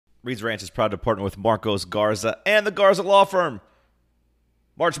Reed's Ranch is proud to partner with Marcos Garza and the Garza Law Firm.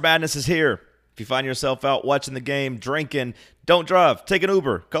 March Madness is here. If you find yourself out watching the game, drinking, don't drive. Take an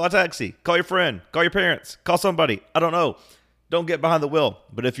Uber. Call a taxi. Call your friend. Call your parents. Call somebody. I don't know. Don't get behind the wheel.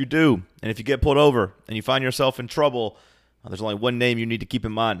 But if you do, and if you get pulled over and you find yourself in trouble, there's only one name you need to keep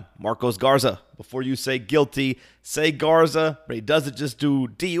in mind. Marcos Garza. Before you say guilty, say Garza. But he doesn't just do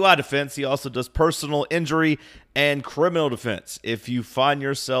DUI defense. He also does personal injury and criminal defense. If you find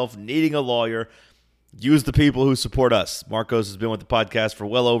yourself needing a lawyer, use the people who support us. Marcos has been with the podcast for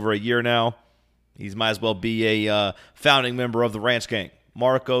well over a year now. He might as well be a founding member of the Ranch Gang.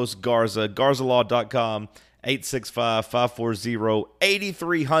 Marcos Garza, GarzaLaw.com,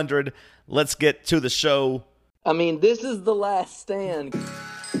 865-540-8300. Let's get to the show. I mean, this is the last stand.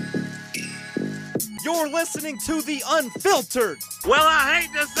 You're listening to The Unfiltered. Well, I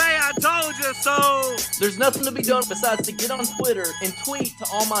hate to say I told you so. There's nothing to be done besides to get on Twitter and tweet to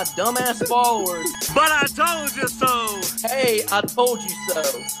all my dumbass followers. But I told you so. Hey, I told you so.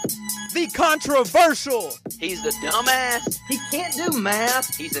 The Controversial. He's the dumbass. He can't do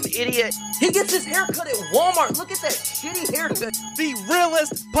math. He's an idiot. He gets his haircut at Walmart. Look at that shitty haircut. The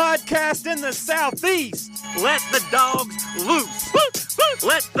realest podcast in the Southeast. Let the dogs loose.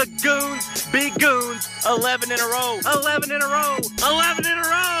 Let the goons be goons. 11 in a row. 11 in a row. 11 in a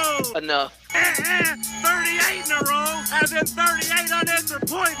row. Enough. 38 in a row. As in 38 unanswered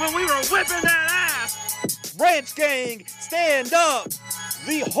points when we were whipping that ass. Ranch Gang, stand up.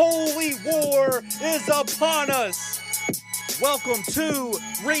 The holy war is upon us. Welcome to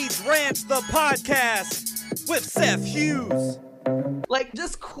Reed's Ranch, the podcast with Seth Hughes. Like,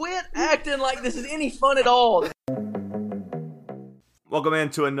 just quit acting like this is any fun at all. Welcome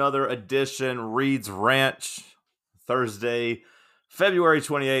into another edition, Reed's Ranch, Thursday, February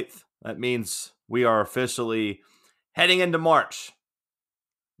 28th. That means we are officially heading into March.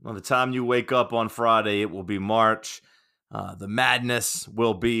 By the time you wake up on Friday, it will be March. The madness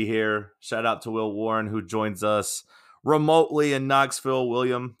will be here. Shout out to Will Warren, who joins us remotely in Knoxville.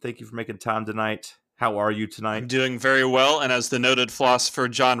 William, thank you for making time tonight. How are you tonight? I'm doing very well, and as the noted philosopher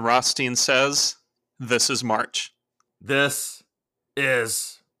John Rothstein says, this is March. This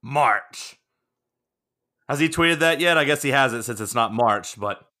is March. Has he tweeted that yet? I guess he hasn't since it's not March,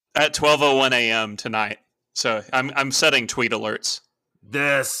 but... At 12:01 a.m. tonight. So I'm setting tweet alerts.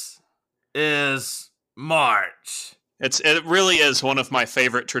 This is March. It really is one of my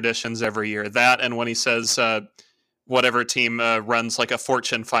favorite traditions every year. That and when he says whatever team runs like a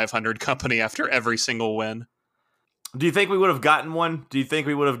Fortune 500 company after every single win. Do you think we would have gotten one? Do you think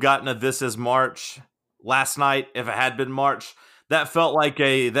we would have gotten a This Is March last night if it had been March? That felt like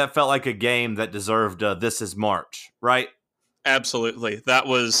a game that deserved This Is March, right? Absolutely. That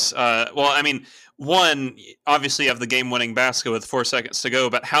was one, obviously you have the game-winning basket with 4 seconds to go,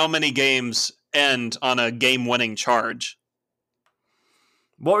 but how many games end on a game-winning charge?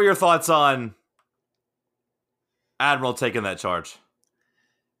 What were your thoughts on Admiral taking that charge?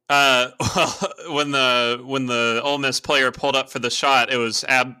 Well, when the Ole Miss player pulled up for the shot, it was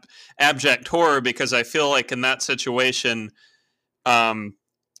abject horror because I feel like in that situation, I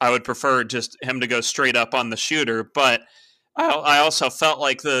would prefer just him to go straight up on the shooter. But I also felt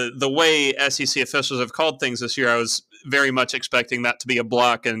like the way SEC officials have called things this year, I was very much expecting that to be a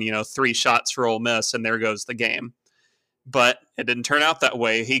block and 3 shots for Ole Miss, and there goes the game. But it didn't turn out that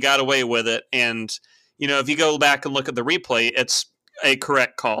way. He got away with it, and if you go back and look at the replay, it's a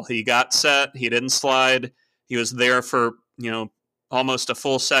correct call. He got set. He didn't slide. He was there for almost a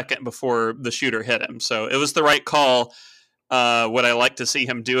full second before the shooter hit him. So it was the right call. Would I like to see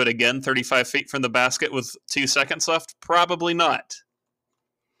him do it again 35 feet from the basket with 2 seconds left? Probably not.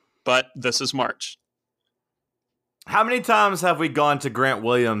 But this is March. How many times have we gone to Grant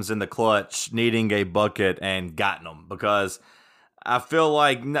Williams in the clutch needing a bucket and gotten them? Because I feel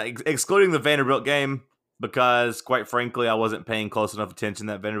like, excluding the Vanderbilt game, because quite frankly, I wasn't paying close enough attention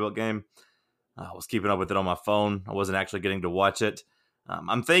to that Vanderbilt game. I was keeping up with it on my phone. I wasn't actually getting to watch it.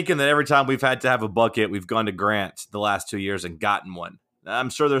 I'm thinking that every time we've had to have a bucket, we've gone to Grant the last 2 years and gotten one. I'm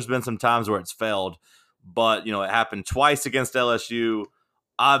sure there's been some times where it's failed, but it happened twice against LSU.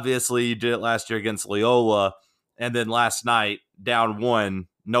 Obviously, you did it last year against Loyola. And then last night, down 1,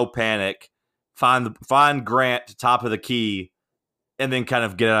 no panic, find Grant top of the key, and then kind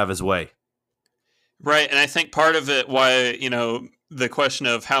of get out of his way. Right, and I think part of it, why the question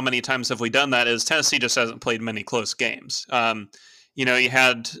of how many times have we done that, is Tennessee just hasn't played many close games. You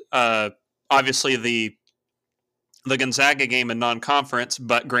had obviously the Gonzaga game in non-conference,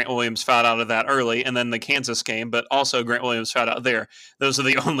 but Grant Williams fouled out of that early, and then the Kansas game, but also Grant Williams fouled out there. Those are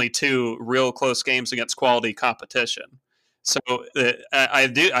the only 2 real close games against quality competition. So I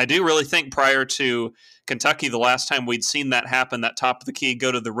do really think prior to Kentucky, the last time we'd seen that happen, that top of the key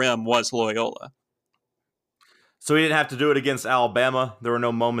go to the rim, was Loyola. So we didn't have to do it against Alabama. There were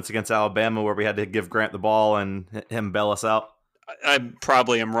no moments against Alabama where we had to give Grant the ball and him bail us out. I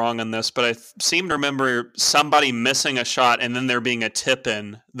probably am wrong on this, but I seem to remember somebody missing a shot and then there being a tip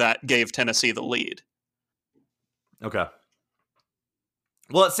in that gave Tennessee the lead. Okay.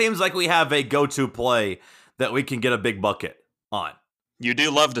 Well, it seems like we have a go-to play that we can get a big bucket on. You do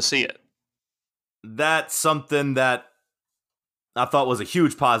love to see it. That's something that I thought was a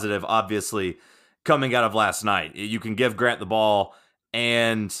huge positive, obviously, coming out of last night. You can give Grant the ball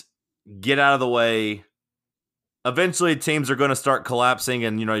and get out of the way. Eventually, teams are going to start collapsing,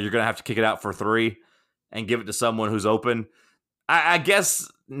 and you're going to have to kick it out for three and give it to someone who's open. I guess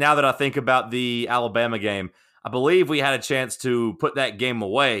now that I think about the Alabama game, I believe we had a chance to put that game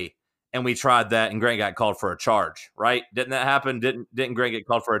away, and we tried that, and Grant got called for a charge, right? Didn't that happen? Didn't Grant get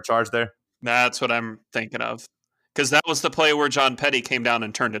called for a charge there? That's what I'm thinking of. Because that was the play where John Petty came down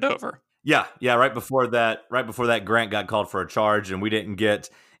and turned it over. Yeah. Right before that, Grant got called for a charge, and we didn't get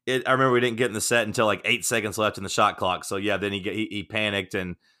it. I remember we didn't get in the set until like 8 seconds left in the shot clock. So yeah, then he panicked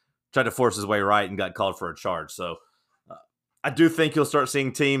and tried to force his way right and got called for a charge. So I do think you'll start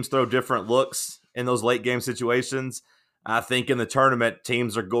seeing teams throw different looks in those late game situations. I think in the tournament,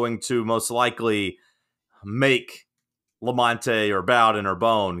 teams are going to most likely make Lamonte or Bowden or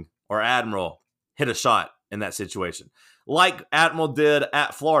Bone or Admiral hit a shot in that situation, like Admiral did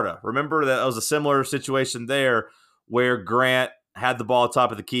at Florida. Remember that was a similar situation there where Grant had the ball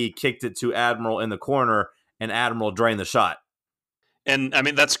top of the key, kicked it to Admiral in the corner, and Admiral drained the shot. And, I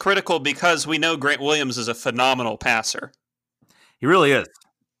mean, that's critical because we know Grant Williams is a phenomenal passer. He really is.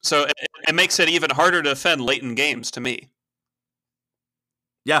 So it makes it even harder to defend late in games to me.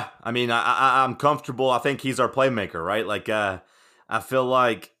 Yeah, I mean, I'm comfortable. I think he's our playmaker, right? Like, I feel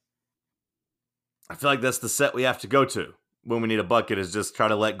like that's the set we have to go to when we need a bucket, is just try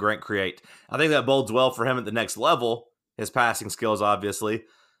to let Grant create. I think that bodes well for him at the next level. His passing skills, obviously,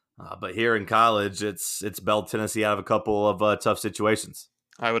 but here in college, it's bailed Tennessee out of a couple of tough situations.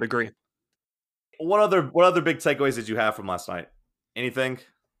 I would agree. What other big takeaways did you have from last night? Anything?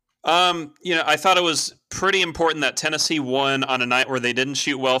 I thought it was pretty important that Tennessee won on a night where they didn't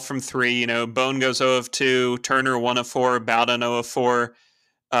shoot well from three. Bone goes 0 of 2, Turner 1 of 4, Bowden 0 of 4.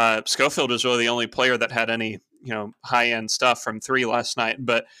 Schofield was really the only player that had any, high-end stuff from three last night.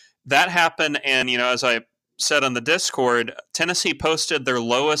 But that happened, and, as I said on the Discord, Tennessee posted their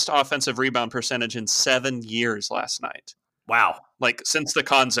lowest offensive rebound percentage in 7 years last night. Wow. Like, since the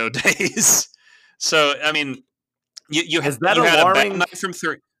Konzo days. So, I mean, you had a bad night from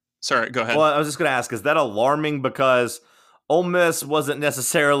three. Sorry, go ahead. Well, I was just going to ask, is that alarming because Ole Miss wasn't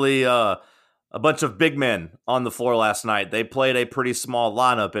necessarily a bunch of big men on the floor last night? They played a pretty small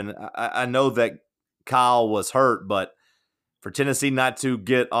lineup, and I know that Kyle was hurt, but for Tennessee not to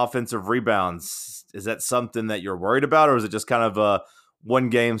get offensive rebounds, is that something that you're worried about, or is it just kind of a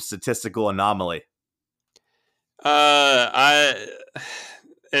one-game statistical anomaly?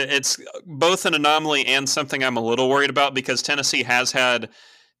 It's both an anomaly and something I'm a little worried about because Tennessee has had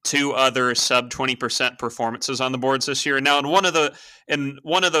two other sub 20% performances on the boards this year. Now, in one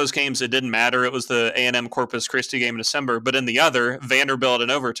of those games, it didn't matter. It was the A&M Corpus Christi game in December. But in the other, Vanderbilt in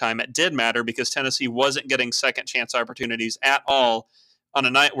overtime, it did matter because Tennessee wasn't getting second chance opportunities at all on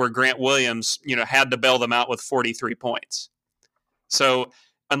a night where Grant Williams, had to bail them out with 43 points. So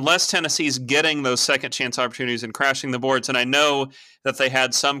unless Tennessee's getting those second chance opportunities and crashing the boards, and I know that they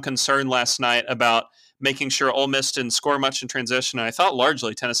had some concern last night about making sure Ole Miss didn't score much in transition. And I thought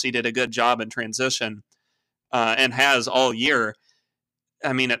largely Tennessee did a good job in transition and has all year.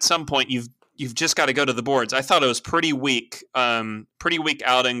 I mean, at some point you've just got to go to the boards. I thought it was pretty weak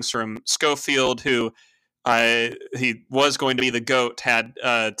outings from Schofield, who he was going to be the GOAT had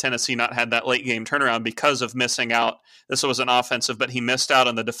Tennessee not had that late game turnaround because of missing out. This was an offensive, but he missed out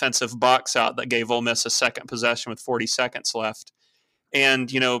on the defensive box out that gave Ole Miss a second possession with 40 seconds left. And,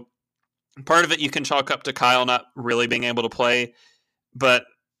 part of it you can chalk up to Kyle not really being able to play, but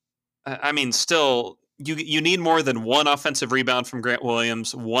I mean, still, you need more than one offensive rebound from Grant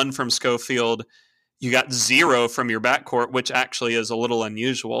Williams, one from Schofield. You got 0 from your backcourt, which actually is a little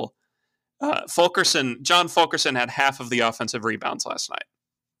unusual. John Fulkerson had half of the offensive rebounds last night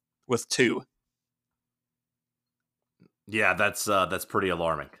with 2. Yeah, that's pretty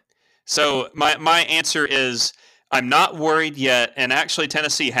alarming. So my answer is I'm not worried yet, and actually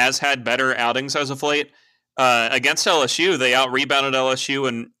Tennessee has had better outings as of late. Against LSU, they out-rebounded LSU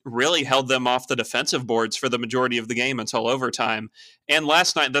and really held them off the defensive boards for the majority of the game until overtime. And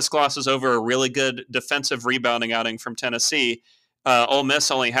last night, this glosses over a really good defensive rebounding outing from Tennessee. Ole Miss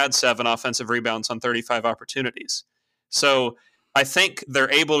only had 7 offensive rebounds on 35 opportunities. So I think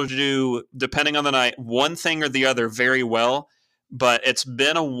they're able to do, depending on the night, one thing or the other very well. But it's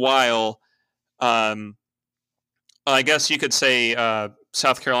been a while. I guess you could say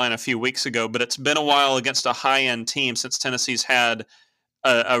South Carolina a few weeks ago, but it's been a while against a high-end team since Tennessee's had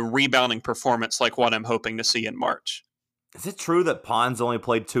a rebounding performance like what I'm hoping to see in March. Is it true that Pons only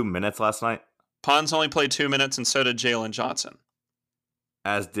played 2 minutes last night? Pons only played 2 minutes, and so did Jalen Johnson.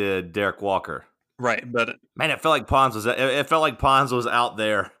 As did Derek Walker. Right, but man, it felt like Pons was out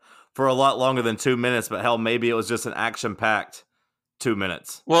there for a lot longer than 2 minutes. But hell, maybe it was just an action-packed 2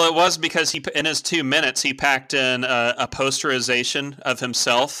 minutes. Well, it was because in his 2 minutes he packed in a posterization of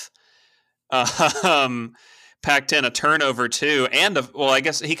himself, packed in a turnover too, and I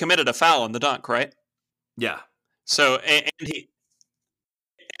guess he committed a foul in the dunk, right? Yeah. So and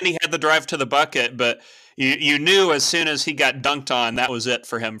he had the drive to the bucket, but you knew as soon as he got dunked on, that was it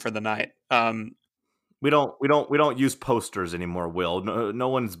for him for the night. We don't use posters anymore, Will. No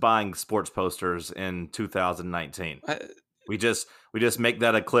one's buying sports posters in 2019. We just make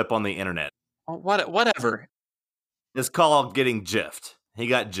that a clip on the internet. Whatever. It's called getting jiffed. He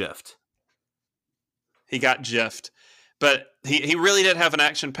got jiffed. But he really did have an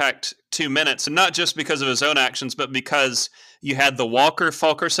action-packed 2 minutes, and not just because of his own actions, but because you had the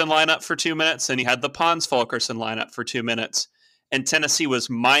Walker-Fulkerson lineup for 2 minutes, and you had the Pons-Fulkerson lineup for 2 minutes, and Tennessee was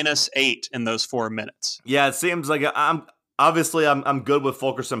 -8 in those 4 minutes. Yeah, it seems like I'm good with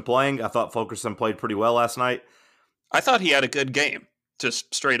Fulkerson playing. I thought Fulkerson played pretty well last night. I thought he had a good game,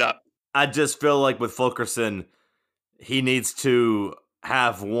 just straight up. I just feel like with Fulkerson, he needs to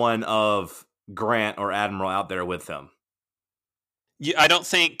have one of Grant or Admiral out there with him. Yeah, I don't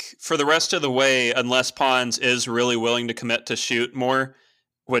think for the rest of the way, unless Pons is really willing to commit to shoot more,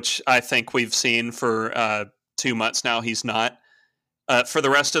 which I think we've seen for 2 months now, he's not. For the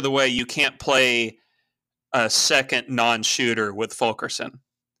rest of the way, you can't play a second non-shooter with Fulkerson.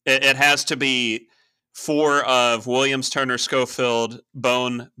 It has to be 4 of Williams, Turner, Schofield,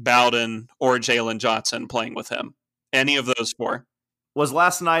 Bone, Bowden, or Jalen Johnson playing with him. Any of those 4. Was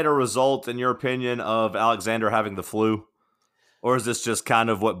last night a result, in your opinion, of Alexander having the flu? Or is this just kind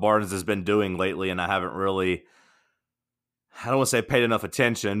of what Barnes has been doing lately and I haven't really, I don't want to say paid enough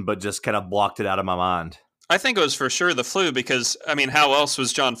attention, but just kind of blocked it out of my mind? I think it was for sure the flu because, I mean, how else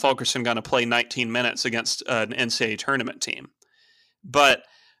was John Fulkerson going to play 19 minutes against an NCAA tournament team? But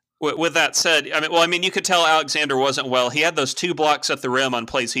with that said, you could tell Alexander wasn't well. He had those 2 blocks at the rim on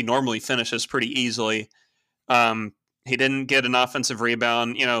plays he normally finishes pretty easily. He didn't get an offensive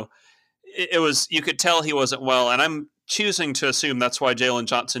rebound. You could tell he wasn't well, and I'm choosing to assume that's why Jalen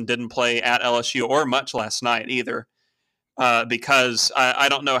Johnson didn't play at LSU or much last night either. Because I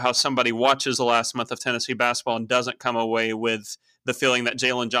don't know how somebody watches the last month of Tennessee basketball and doesn't come away with the feeling that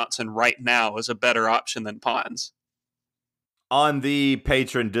Jalen Johnson right now is a better option than Pons. On the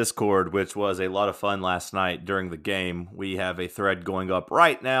Patron Discord, which was a lot of fun last night during the game, we have a thread going up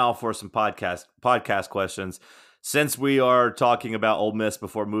right now for some podcast questions. Since we are talking about Ole Miss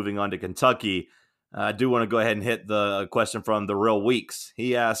before moving on to Kentucky, I do want to go ahead and hit the question from The Real Weeks.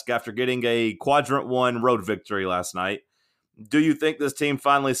 He asked, after getting a Quadrant 1 road victory last night, do you think this team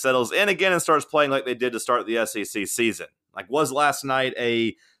finally settles in again and starts playing like they did to start the SEC season? Like, was last night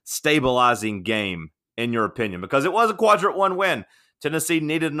a stabilizing game, in your opinion? Because it was a Quadrant 1 win. Tennessee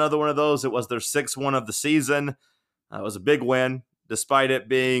needed another one of those. It was their 6th one of the season. It was a big win, despite it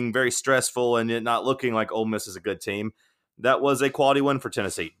being very stressful and it not looking like Ole Miss is a good team. That was a quality win for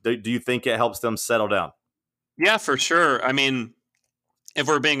Tennessee. Do you think it helps them settle down? Yeah, for sure. I mean, if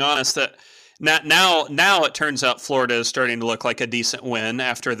we're being honest, that now it turns out Florida is starting to look like a decent win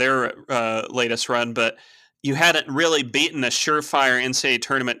after their latest run, but you hadn't really beaten a surefire NCAA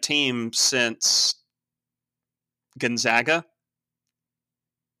tournament team since Gonzaga.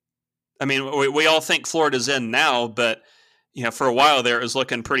 I mean, we all think Florida's in now, but for a while there it was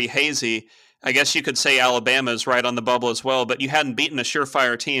looking pretty hazy. I guess you could say Alabama is right on the bubble as well, but you hadn't beaten a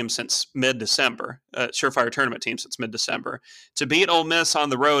surefire team since mid-December, surefire tournament team since mid-December. To beat Ole Miss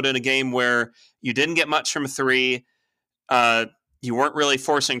on the road in a game where you didn't get much from 3, you weren't really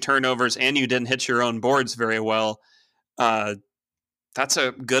forcing turnovers, and you didn't hit your own boards very well, that's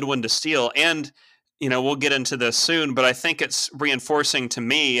a good one to steal. And, we'll get into this soon, but I think it's reinforcing to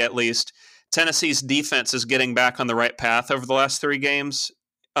me, at least, Tennessee's defense is getting back on the right path over the last 3 games.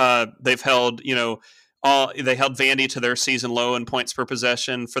 They've held, They held Vandy to their season low in points per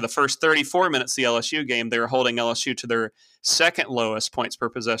possession. For the first 34 minutes of the LSU game, they were holding LSU to their second lowest points per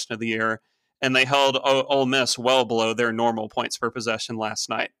possession of the year, and they held Ole Miss well below their normal points per possession last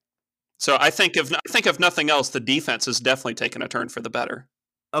night. So I think if nothing else, the defense has definitely taken a turn for the better.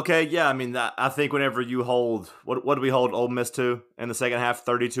 Okay, yeah, I mean, I think whenever you hold, what do we hold Ole Miss to in the second half?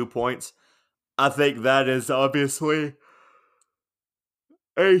 32 points. I think that is obviously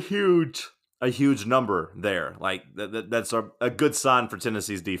a huge number there. Like, that's a good sign for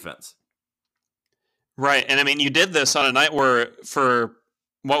Tennessee's defense. Right, and I mean, you did this on a night where, for,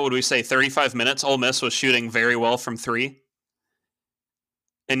 what would we say, 35 minutes, Ole Miss was shooting very well from three.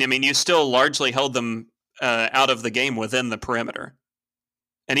 And I mean, you still largely held them out of the game within the perimeter.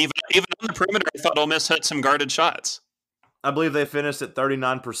 And even on the perimeter, I thought Ole Miss hit some guarded shots. I believe they finished at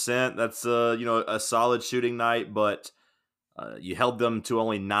 39%. That's a solid shooting night, but you held them to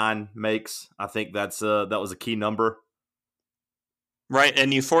only 9 makes. I think that was a key number. Right,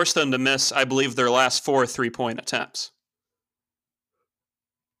 and you forced them to miss, I believe, their last 4 3-point attempts.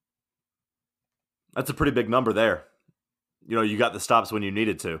 That's a pretty big number there. You got the stops when you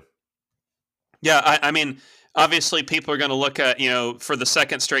needed to. Yeah, I mean, obviously people are going to look at, for the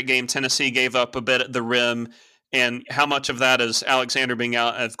second straight game, Tennessee gave up a bit at the rim, and how much of that is Alexander being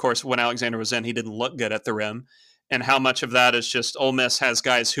out. Of course, when Alexander was in, he didn't look good at the rim. And how much of that is just Ole Miss has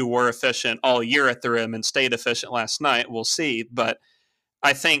guys who were efficient all year at the rim and stayed efficient last night. We'll see. But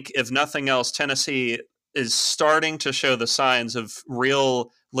I think, if nothing else, Tennessee is starting to show the signs of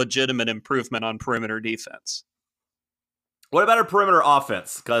real legitimate improvement on perimeter defense. What about our perimeter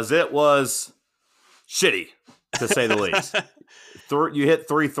offense? Because it was shitty, to say the least. You hit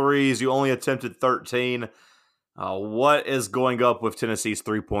 3 threes. You only attempted 13. What is going up with Tennessee's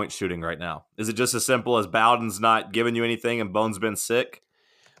 3-point shooting right now? Is it just as simple as Bowden's not giving you anything and Bone's been sick?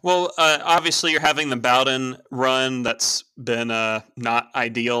 Well, obviously you're having the Bowden run that's been not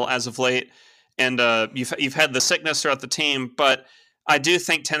ideal as of late, and you've had the sickness throughout the team. But I do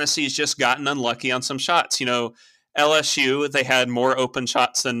think Tennessee's just gotten unlucky on some shots. LSU, they had more open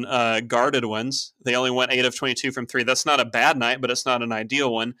shots than guarded ones. They only went 8 of 22 from 3. That's not a bad night, but it's not an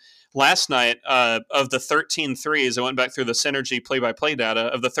ideal one. Last night, of the 13 threes, I went back through the Synergy play-by-play data.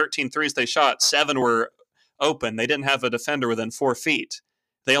 Of the 13 threes they shot, 7 were open. They didn't have a defender within 4 feet.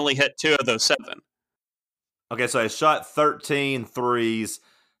 They only hit 2 of those 7. Okay, so they shot 13 threes.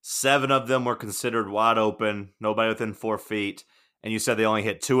 7 of them were considered wide open, nobody within 4 feet. And you said they only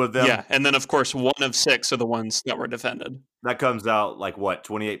hit 2 of them? Yeah, and then, of course, 1 of 6 are the ones that were defended. That comes out like, what,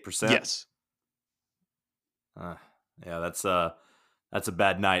 28%? Yes. Yeah, that's a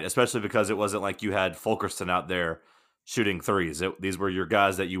bad night, especially because it wasn't like you had Fulkerson out there shooting threes. These were your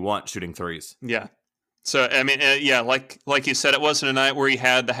guys that you want shooting threes. Yeah. So, I mean, like you said, it wasn't a night where you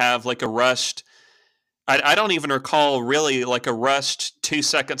had to have like a rushed – I don't even recall really like a rushed 2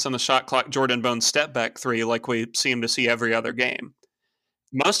 seconds on the shot clock Jordan Bone step back 3 like we seem to see every other game.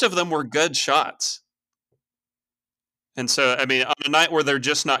 Most of them were good shots. And so, I mean, on a night where they're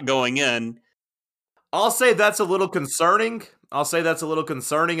just not going in – I'll say that's a little concerning. In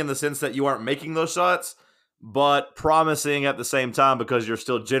the sense that you aren't making those shots, but promising at the same time because you're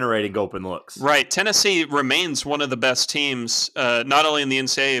still generating open looks. Right. Tennessee remains one of the best teams, not only in the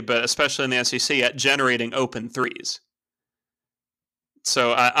NCAA, but especially in the SEC, at generating open threes.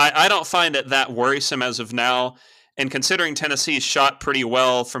 So I don't find it that worrisome as of now. And considering Tennessee shot pretty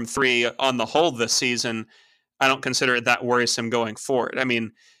well from 3 on the whole this season, I don't consider it that worrisome going forward. I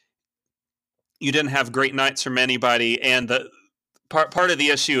mean, you didn't have great nights from anybody, and the part of the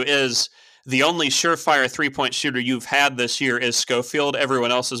issue is the only surefire 3-point shooter you've had this year is Schofield.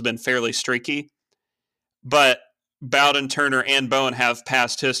 Everyone else has been fairly streaky. But Bowden, Turner, and Bone have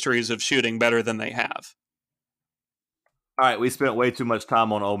past histories of shooting better than they have. All right, we spent way too much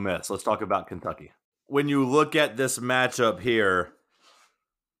time on Ole Miss. Let's talk about Kentucky. When you look at this matchup here,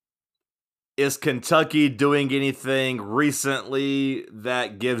 is Kentucky doing anything recently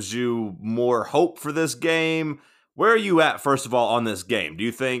that gives you more hope for this game? Where are you at, first of all, on this game? Do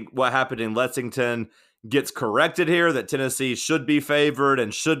you think what happened in Lexington gets corrected here, that Tennessee should be favored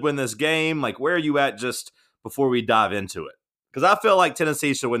and should win this game? Like, where are you at just before we dive into it? Because I feel like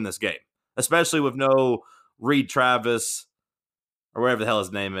Tennessee should win this game, especially with no Reed Travis or whatever the hell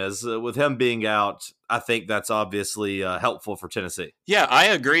his name is. With him being out, I think that's obviously helpful for Tennessee. Yeah, I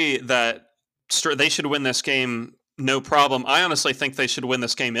agree that they should win this game, no problem. I honestly think they should win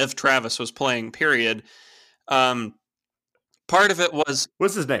this game if Travis was playing, period. Part of it was...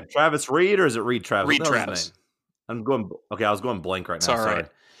 What's his name? Travis Reed, or is it Reed Travis? Reed Travis. I was going blank right now. It's all sorry. right.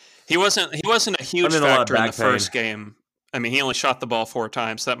 He wasn't a huge factor in the first game. I mean, he only shot the ball 4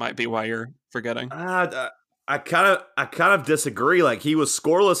 times. That might be why you're forgetting. I kind of disagree. Like, he was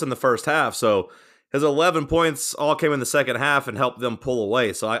scoreless in the first half, so his 11 points all came in the second half and helped them pull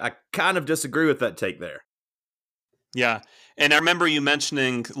away. So I kind of disagree with that take there. Yeah. And I remember you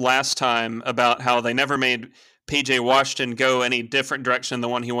mentioning last time about how they never made PJ Washington go any different direction than the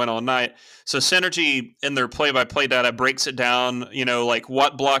one he went all night. So Synergy in their play-by-play data breaks it down, like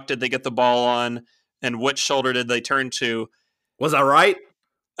what block did they get the ball on and which shoulder did they turn to. Was I right?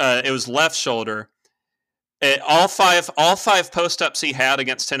 It was left shoulder. All five post-ups he had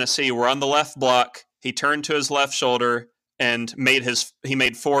against Tennessee were on the left block. He turned to his left shoulder and he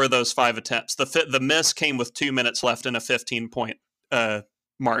made 4 of those 5 attempts. The miss came with 2 minutes left in a 15-point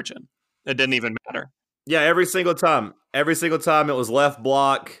margin. It didn't even matter. Yeah, every single time it was left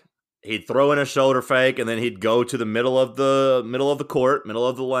block. He'd throw in a shoulder fake, and then he'd go to the middle of the court, middle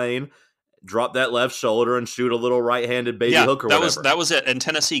of the lane, drop that left shoulder, and shoot a little right-handed baby hook or whatever. That was it, and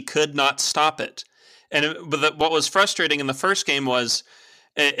Tennessee could not stop it. But what was frustrating in the first game was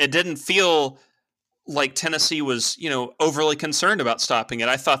it didn't feel like Tennessee was, overly concerned about stopping it.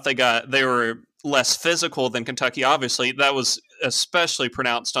 I thought they were less physical than Kentucky. Obviously, that was especially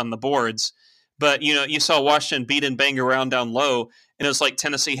pronounced on the boards. But you saw Washington beat and bang around down low, and it was like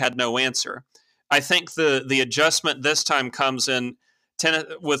Tennessee had no answer. I think the adjustment this time comes in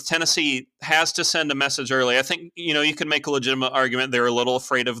with Tennessee has to send a message early. I think you could make a legitimate argument they were a little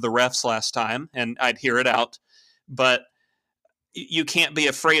afraid of the refs last time, and I'd hear it out. But you can't be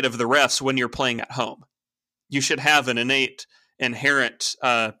afraid of the refs when you're playing at home. You should have an innate, inherent,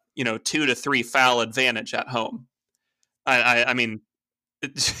 2 to 3 foul advantage at home. I mean,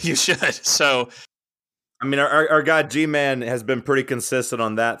 you should. So, I mean, our guy G-Man has been pretty consistent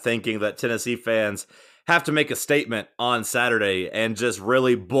on that, thinking that Tennessee fans have to make a statement on Saturday and just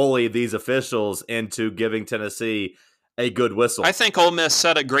really bully these officials into giving Tennessee a good whistle. I think Ole Miss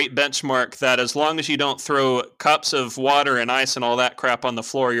set a great benchmark that as long as you don't throw cups of water and ice and all that crap on the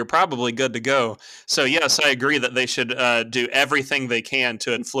floor, you're probably good to go. So, yes, I agree that they should do everything they can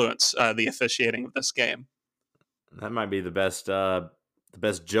to influence the officiating of this game. That might be the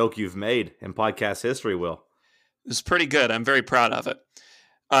best joke you've made in podcast history, Will. It's pretty good. I'm very proud of it.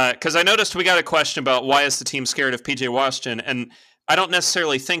 Because I noticed we got a question about why is the team scared of PJ Washington, and I don't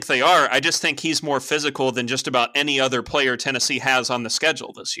necessarily think they are. I just think he's more physical than just about any other player Tennessee has on the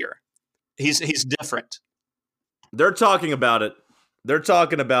schedule this year. He's different. They're talking about it.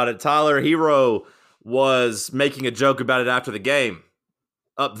 Tyler Hero was making a joke about it after the game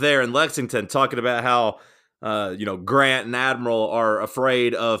up there in Lexington, talking about how Grant and Admiral are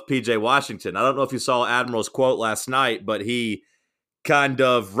afraid of PJ Washington. I don't know if you saw Admiral's quote last night, but he kind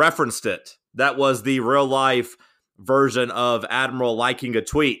of referenced it. That was the real life version of Admiral liking a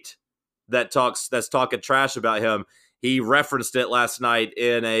tweet that's talking trash about him. He referenced it last night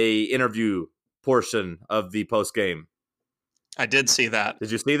in a interview portion of the post game. I did see that.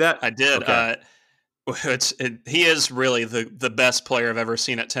 Did you see that? I did. Okay. He is really the best player I've ever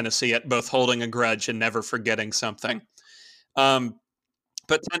seen at Tennessee at both holding a grudge and never forgetting something.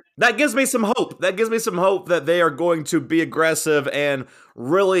 But that gives me some hope. That gives me some hope that they are going to be aggressive and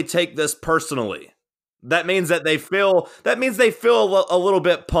really take this personally. That means that they feel a little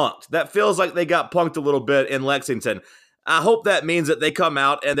bit punked. That feels like they got punked a little bit in Lexington. I hope that means that they come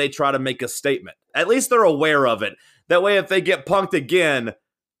out and they try to make a statement. At least they're aware of it. That way, if they get punked again,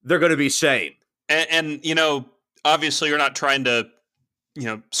 they're going to be shamed. And obviously you're not trying to,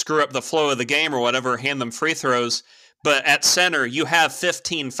 screw up the flow of the game or whatever, hand them free throws. But at center, you have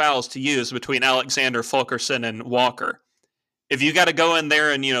 15 fouls to use between Alexander, Fulkerson, and Walker. If you got to go in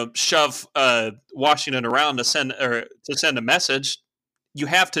there and shove Washington around to send a message, you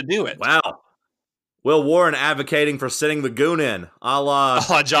have to do it. Wow, Will Warren advocating for sending the goon in, a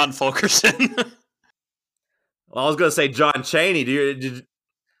la John Fulkerson. Well, I was going to say John Chaney. Do you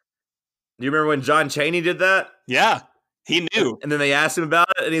remember when John Chaney did that? Yeah, he knew. And then they asked him about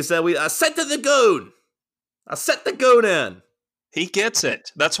it, and he said, I sent the goon. I sent the goon in. He gets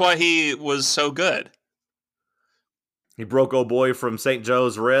it. That's why he was so good. He broke old boy from St.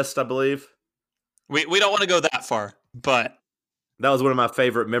 Joe's wrist, I believe. We don't want to go that far, but that was one of my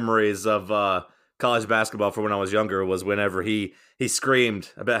favorite memories of college basketball from when I was younger, was whenever he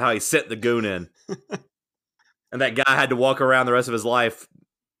screamed about how he sent the goon in. And that guy had to walk around the rest of his life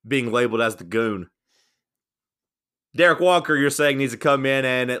being labeled as the goon. Derek Walker, you're saying, needs to come in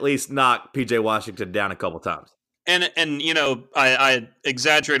and at least knock PJ Washington down a couple times. And I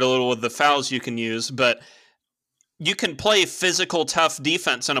exaggerate a little with the fouls you can use, but you can play physical, tough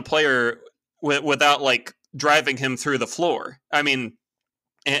defense on a player without driving him through the floor. I mean,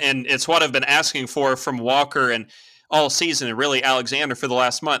 and it's what I've been asking for from Walker. And all season, and really Alexander for the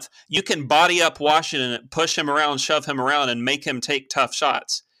last month. You can body up Washington, push him around, shove him around, and make him take tough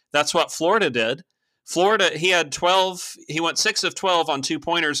shots. That's what Florida did. Florida, he had 12. He went 6 of 12 on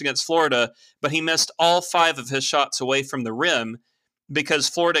 2-pointers against Florida, but he missed all 5 of his shots away from the rim because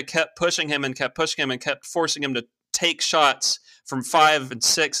Florida kept pushing him and kept pushing him and kept forcing him to take shots from 5 and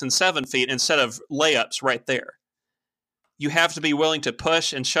 6 and 7 feet instead of layups right there. You have to be willing to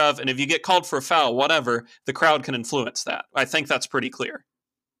push and shove, and if you get called for a foul, whatever, the crowd can influence that. I think that's pretty clear.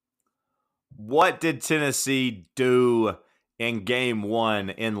 What did Tennessee do in game 1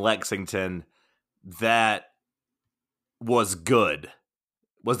 in Lexington that was good?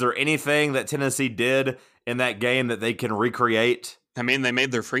 Was there anything that Tennessee did in that game that they can recreate? I mean, they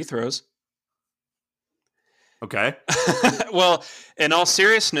made their free throws. Okay. Well, in all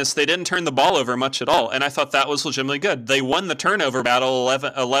seriousness, they didn't turn the ball over much at all, and I thought that was legitimately good. They won the turnover battle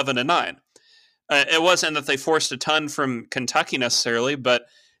 11-9. It wasn't that they forced a ton from Kentucky necessarily, but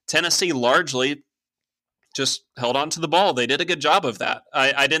Tennessee largely just held on to the ball. They did a good job of that.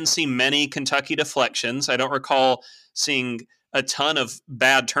 I didn't see many Kentucky deflections. I don't recall seeing a ton of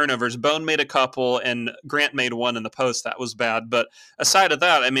bad turnovers. Bone made a couple, and Grant made one in the post. That was bad. But aside of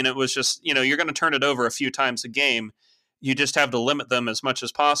that, I mean, it was just, you're going to turn it over a few times a game. You just have to limit them as much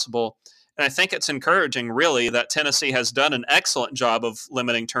as possible. And I think it's encouraging, really, that Tennessee has done an excellent job of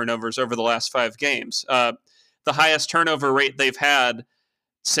limiting turnovers over the last 5 games. The highest turnover rate they've had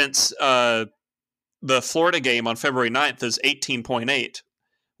since the Florida game on February 9th is 18.8.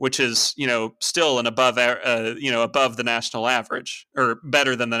 which is, still an above the national average, or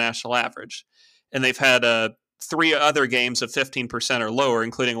better than the national average. And they've had 3 other games of 15% or lower,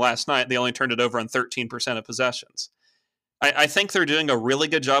 including last night. They only turned it over on 13% of possessions. I think they're doing a really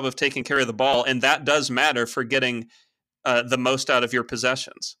good job of taking care of the ball, and that does matter for getting the most out of your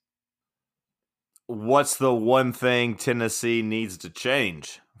possessions. What's the one thing Tennessee needs to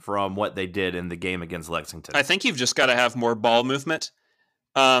change from what they did in the game against Lexington? I think you've just got to have more ball movement.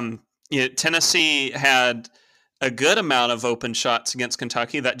 Tennessee had a good amount of open shots against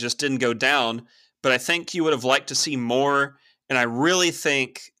Kentucky that just didn't go down, but I think you would have liked to see more. And I really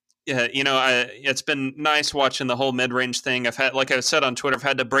think, it's been nice watching the whole mid-range thing. Like I said on Twitter, I've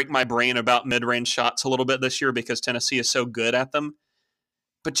had to break my brain about mid-range shots a little bit this year because Tennessee is so good at them.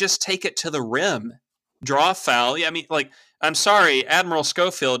 But just take it to the rim, draw a foul. Yeah, I mean, I'm sorry, Admiral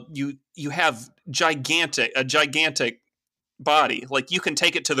Schofield, you have a gigantic body. You can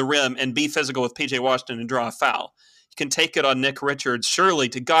take it to the rim and be physical with PJ Washington and draw a foul. You can take it on Nick Richards. Surely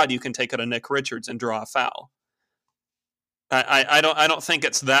to God, you can take it on Nick Richards and draw a foul. I don't think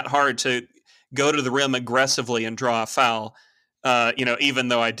it's that hard to go to the rim aggressively and draw a foul. Even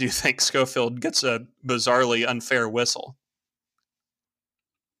though I do think Schofield gets a bizarrely unfair whistle.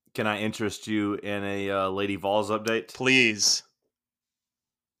 Can I interest you in a Lady Vols update? Please.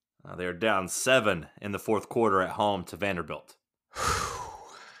 They're down 7 in the 4th quarter at home to Vanderbilt.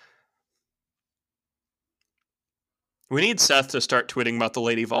 We need Seth to start tweeting about the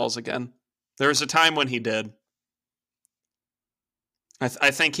Lady Vols again. There was a time when he did.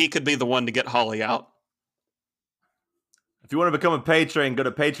 I think he could be the one to get Holly out. If you want to become a patron, go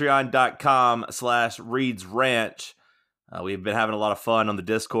to patreon.com/ReedsRanch. We've been having a lot of fun on the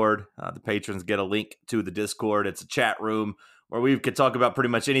Discord. The patrons get a link to the Discord. It's a chat room where we could talk about pretty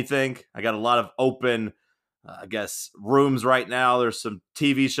much anything. I got a lot of open, rooms right now. There's some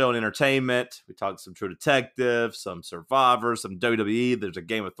TV show and entertainment. We talked some True Detective, some Survivor, some WWE. There's a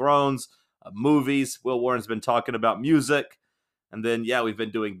Game of Thrones, movies. Will Warren's been talking about music. And then, we've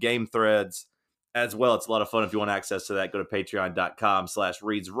been doing game threads as well. It's a lot of fun. If you want access to that, go to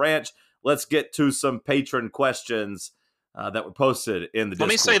patreon.com/ReedsRanch. Let's get to some patron questions that were posted in the Discord.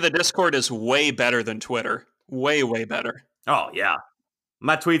 Let me say the Discord is way better than Twitter. Way, way better. Oh, yeah.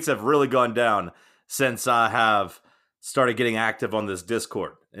 My tweets have really gone down since I have started getting active on this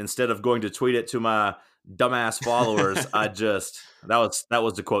Discord. Instead of going to tweet it to my dumbass followers, that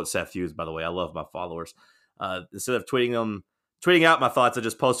was the quote Seth used, by the way. I love my followers. Instead of tweeting out my thoughts, I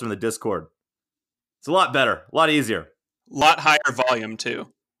just post them in the Discord. It's a lot better, a lot easier. A lot higher volume,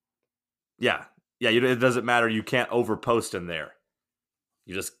 too. Yeah. It doesn't matter. You can't overpost in there.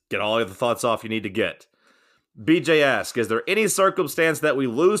 You just get all of the thoughts off you need to get. BJ asks, is there any circumstance that we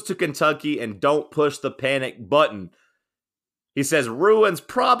lose to Kentucky and don't push the panic button? He says ruins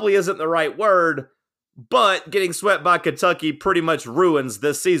probably isn't the right word, but getting swept by Kentucky pretty much ruins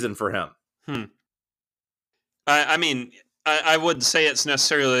this season for him. I wouldn't say it's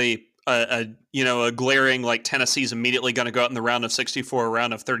necessarily a glaring Tennessee's immediately going to go out in the round of 64,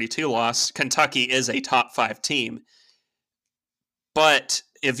 round of 32 loss. Kentucky is a top 5 team. But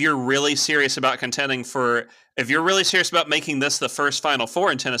if you're really serious about contending for if you're really serious about making this the first Final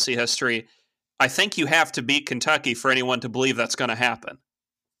Four in Tennessee history, I think you have to beat Kentucky for anyone to believe that's going to happen.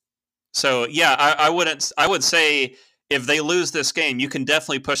 So yeah, I would say if they lose this game, you can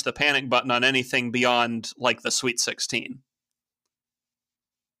definitely push the panic button on anything beyond like the Sweet 16.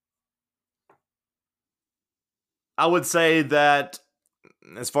 I would say that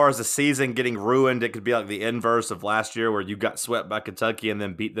as far as the season getting ruined, it could be like the inverse of last year where you got swept by Kentucky and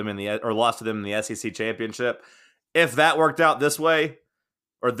then beat them or lost to them in the SEC championship. If that worked out this way,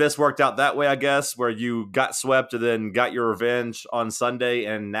 or this worked out that way, I guess, where you got swept and then got your revenge on Sunday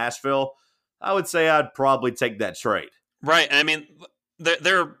in Nashville, I would say I'd probably take that trade. Right. I mean,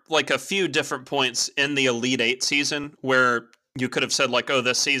 there are like a few different points in the Elite Eight season where you could have said like, oh,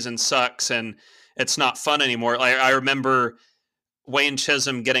 this season sucks and it's not fun anymore. I remember Wayne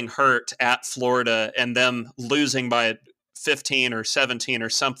Chisholm getting hurt at Florida and them losing by 15 or 17 or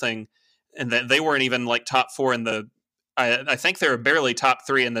something. And they weren't even like top four in the, I think they were barely top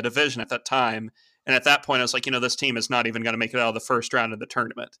three in the division at that time. And at that point, I was like, this team is not even going to make it out of the first round of the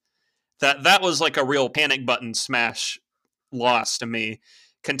tournament. That was like a real panic button smash loss to me.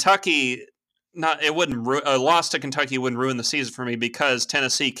 Kentucky, a loss to Kentucky wouldn't ruin the season for me because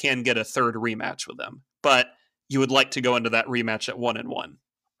Tennessee can get a third rematch with them. But you would like to go into that rematch at 1-1.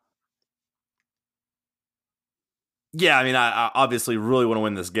 Yeah, I mean, I obviously really want to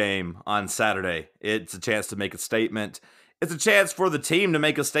win this game on Saturday. It's a chance to make a statement. It's a chance for the team to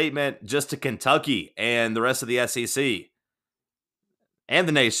make a statement just to Kentucky and the rest of the SEC and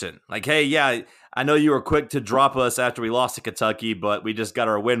the nation. Like, hey, yeah, I know you were quick to drop us after we lost to Kentucky, but we just got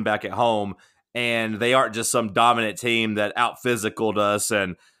our win back at home, and they aren't just some dominant team that out-physicaled us,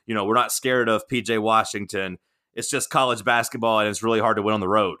 and, we're not scared of P.J. Washington. It's just college basketball, and it's really hard to win on the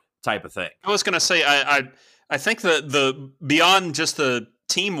road type of thing. I was going to say, I think that the beyond just the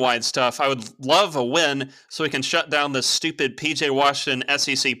team-wide stuff, I would love a win so we can shut down this stupid P.J. Washington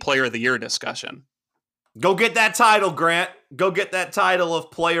SEC Player of the Year discussion. Go get that title, Grant. Go get that title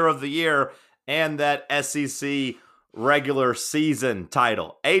of Player of the Year and that SEC regular season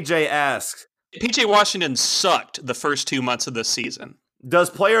title. AJ asks, P.J. Washington sucked the first 2 months of this season. Does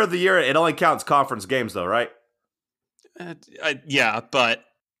Player of the Year, it only counts conference games though, right? Yeah, but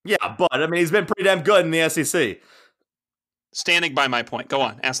I mean, he's been pretty damn good in the SEC. Standing by my point. Go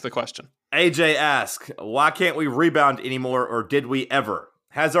on, ask the question. AJ asks, why can't we rebound anymore, or did we ever?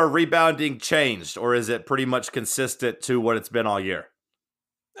 Has our rebounding changed, or is it pretty much consistent to what it's been all year?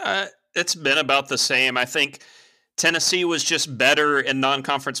 It's been about the same. I think Tennessee was just better in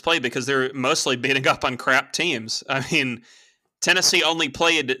non-conference play because they're mostly beating up on crap teams. I mean, Tennessee only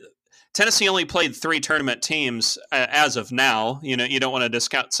played 3 tournament teams as of now. You don't want to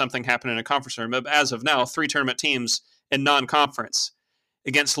discount something happening in a conference tournament, but as of now, 3 tournament teams in non-conference.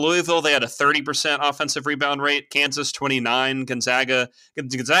 Against Louisville, they had a 30% offensive rebound rate. Kansas, 29. Gonzaga,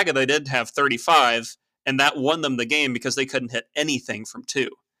 they did have 35, and that won them the game because they couldn't hit anything from 2.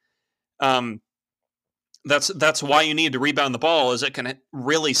 That's why you need to rebound the ball, is it can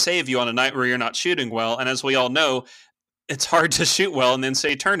really save you on a night where you're not shooting well. And as we all know, it's hard to shoot well in the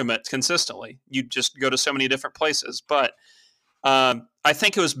NCAA tournament consistently. You just go to so many different places. But I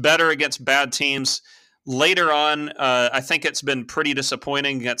think it was better against bad teams. Later on, I think it's been pretty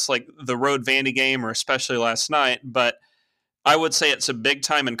disappointing against like the road Vandy game, or especially last night. But I would say it's a big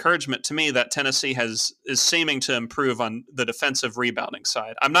time encouragement to me that Tennessee is seeming to improve on the defensive rebounding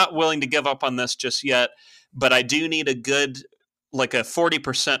side. I'm not willing to give up on this just yet, but I do need a good, like a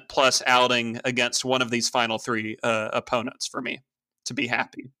 40% plus outing against one of these final 3 opponents for me to be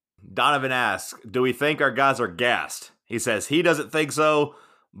happy. Donovan asks, do we think our guys are gassed? He says he doesn't think so,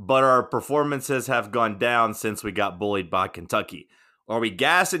 but our performances have gone down since we got bullied by Kentucky. Are we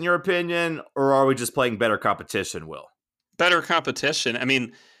gassed in your opinion, or are we just playing better competition, Will? Better competition. I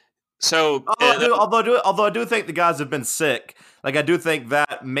mean, so although I do think the guys have been sick. Like, I do think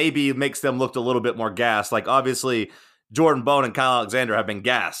that maybe makes them look a little bit more gassed. Like, obviously, Jordan Bone and Kyle Alexander have been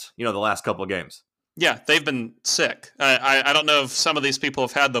gassed, the last couple of games. Yeah, they've been sick. I don't know if some of these people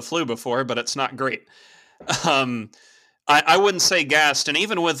have had the flu before, but it's not great. I wouldn't say gassed, and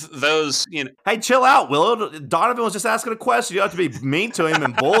even with those, Hey, chill out, Will. Donovan was just asking a question. You don't have to be mean to him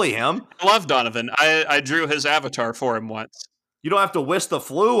and bully him. I love Donovan. I drew his avatar for him once. You don't have to wish the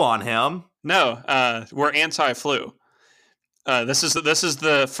flu on him. No, we're anti-flu. This is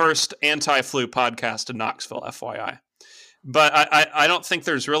the first anti-flu podcast in Knoxville, FYI. But I don't think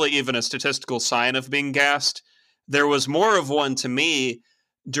there's really even a statistical sign of being gassed. There was more of one to me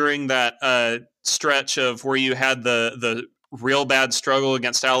during that stretch of where you had the real bad struggle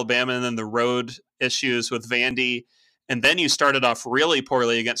against Alabama and then the road issues with Vandy And then you started off really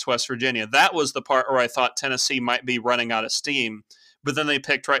poorly against West Virginia. That was the part where I thought Tennessee might be running out of steam, but then they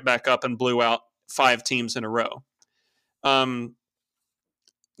picked right back up and blew out 5 teams in a row.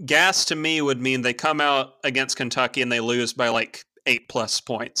 Gas to me would mean they come out against Kentucky and they lose by like 8+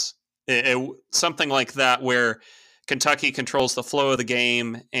 points. Something like that, where Kentucky controls the flow of the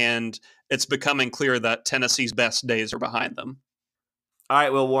game and it's becoming clear that Tennessee's best days are behind them. All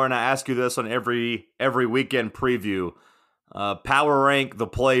right, Will Warren, I ask you this on every weekend preview. Power rank the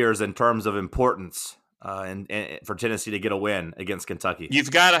players in terms of importance and for Tennessee to get a win against Kentucky. You've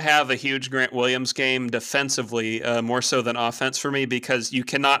got to have a huge Grant Williams game defensively, more so than offense for me, because you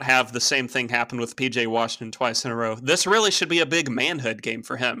cannot have the same thing happen with P.J. Washington twice in a row. This really should be a big manhood game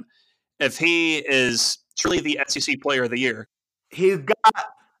for him. If he is truly the SEC Player of the Year. He's got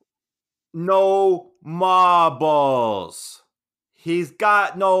no marbles. He's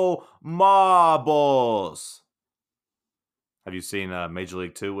got no marbles. Have you seen Major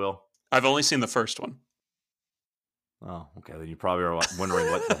League 2, Will? I've only seen the first one. Oh, okay. Then you probably are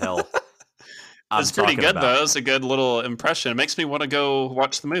wondering what the hell It's pretty good, though. It's a good little impression. It makes me want to go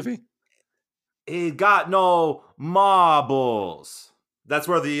watch the movie. He's got no marbles. That's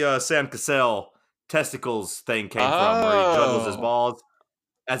where the Sam Cassell testicles thing came from, where he juggles his balls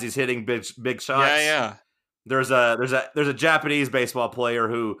as he's hitting big shots. Yeah. There's a Japanese baseball player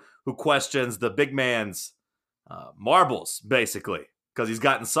who questions the big man's marbles, basically, because he's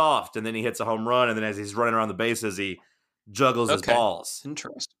gotten soft, and then he hits a home run, and then as he's running around the bases, he juggles his balls.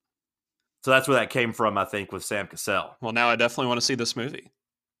 Interesting. So that's where that came from, I think, with Sam Cassell. Well, now I definitely want to see this movie.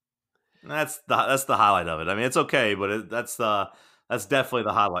 That's the highlight of it. I mean, it's okay, but that's definitely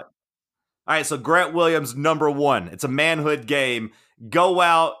the highlight. All right, so Grant Williams, number 1. It's a manhood game. Go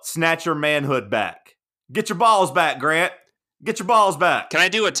out, snatch your manhood back. Get your balls back, Grant. Get your balls back. Can I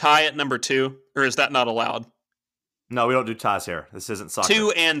do a tie at number 2, or is that not allowed? No, we don't do ties here. This isn't soccer.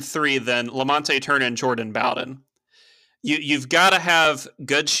 2 and 3, then, Lamonte Turner and Jordan Bowden. You've got to have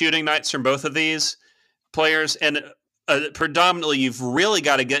good shooting nights from both of these players, and predominantly you've really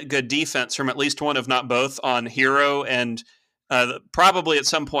got to get good defense from at least one, if not both, on Hero, and probably at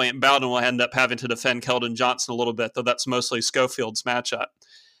some point Bowden will end up having to defend Keldon Johnson a little bit, though that's mostly Schofield's matchup.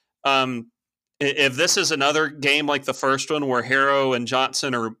 If this is another game like the first one where Hero and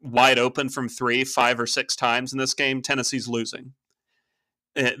Johnson are wide open from 3, 5, or 6 times in this game, Tennessee's losing.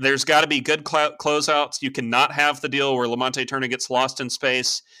 There's got to be good closeouts. You cannot have the deal where Lamonte Turner gets lost in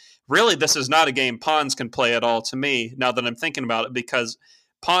space. Really, this is not a game Pons can play at all to me, now that I'm thinking about it, because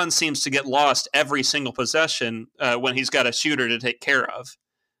Pons seems to get lost every single possession when he's got a shooter to take care of.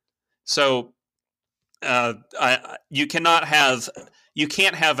 So you can't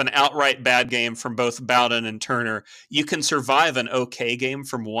have an outright bad game from both Bowden and Turner. You can survive an okay game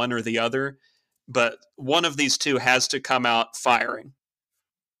from one or the other, but one of these two has to come out firing.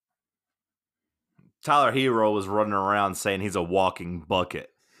 Tyler Hero was running around saying he's a walking bucket.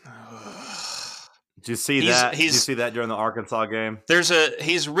 Did you see that? Did you see that during the Arkansas game?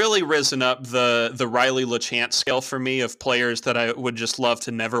 He's really risen up the Riley LaChance scale for me of players that I would just love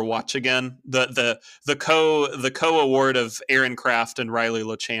to never watch again. The co-award of Aaron Craft and Riley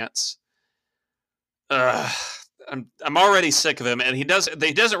LaChance. I'm already sick of him, and he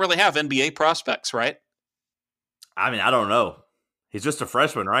doesn't really have NBA prospects, right? I mean, I don't know. He's just a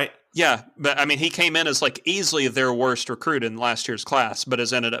freshman, right? Yeah, but I mean, he came in as like easily their worst recruit in last year's class, but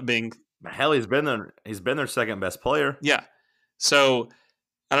has ended up being. Hell, he's been their second best player. Yeah, so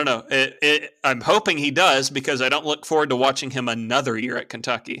I don't know. I'm hoping he does, because I don't look forward to watching him another year at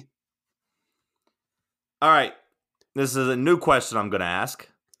Kentucky. All right, this is a new question I'm going to ask.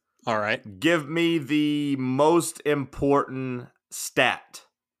 All right, give me the most important stat.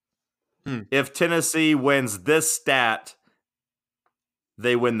 If Tennessee wins this stat,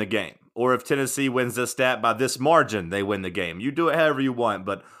 they win the game. Or if Tennessee wins this stat by this margin, they win the game. You do it however you want,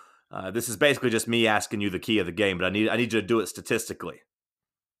 but this is basically just me asking you the key of the game, but I need you to do it statistically.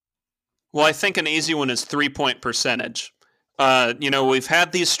 Well, I think an easy one is 3-point percentage. We've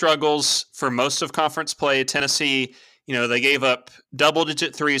had these struggles for most of conference play. Tennessee, they gave up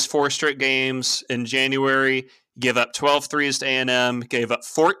double-digit threes 4 straight games in January, gave up 12 threes to A&M, gave up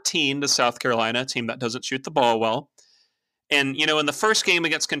 14 to South Carolina, a team that doesn't shoot the ball well. And, in the first game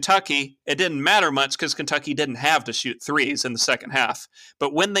against Kentucky, it didn't matter much because Kentucky didn't have to shoot threes in the second half.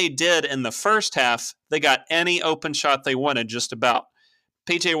 But when they did in the first half, they got any open shot they wanted just about.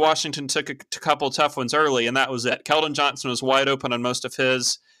 P.J. Washington took a couple tough ones early, and that was it. Keldon Johnson was wide open on most of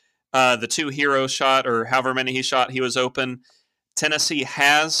his. The 2 Hero shot, or however many he shot, he was open. Tennessee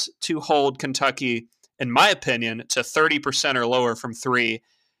has to hold Kentucky, in my opinion, to 30% or lower from 3.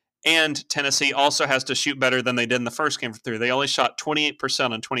 And Tennessee also has to shoot better than they did in the first game through. They only shot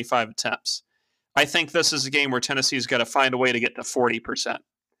 28% on 25 attempts. I think this is a game where Tennessee's got to find a way to get to 40%.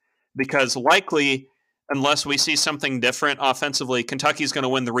 Because likely, unless we see something different offensively, Kentucky's going to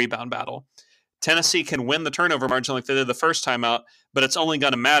win the rebound battle. Tennessee can win the turnover margin like they did the first time out, but it's only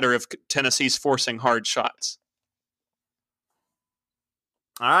going to matter if Tennessee's forcing hard shots.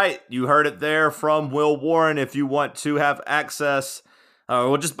 All right, you heard it there from Will Warren. If you want to have access,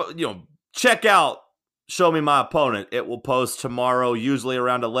 or just check out Show Me My Opponent. It will post tomorrow, usually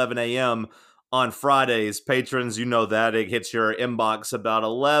around 11 a.m. on Fridays. Patrons, you know that. It hits your inbox about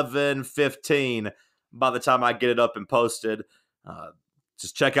 11:15 by the time I get it up and posted.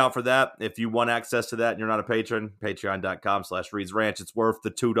 Just check out for that. If you want access to that and you're not a patron, patreon.com/Reed's Ranch. It's worth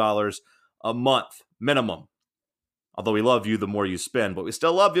the $2 a month minimum. Although we love you the more you spend, but we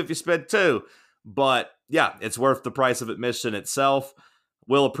still love you if you spend too. But yeah, it's worth the price of admission itself.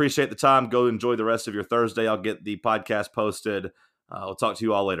 We'll appreciate the time. Go enjoy the rest of your Thursday. I'll get the podcast posted. We'll talk to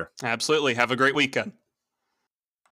you all later. Absolutely. Have a great weekend.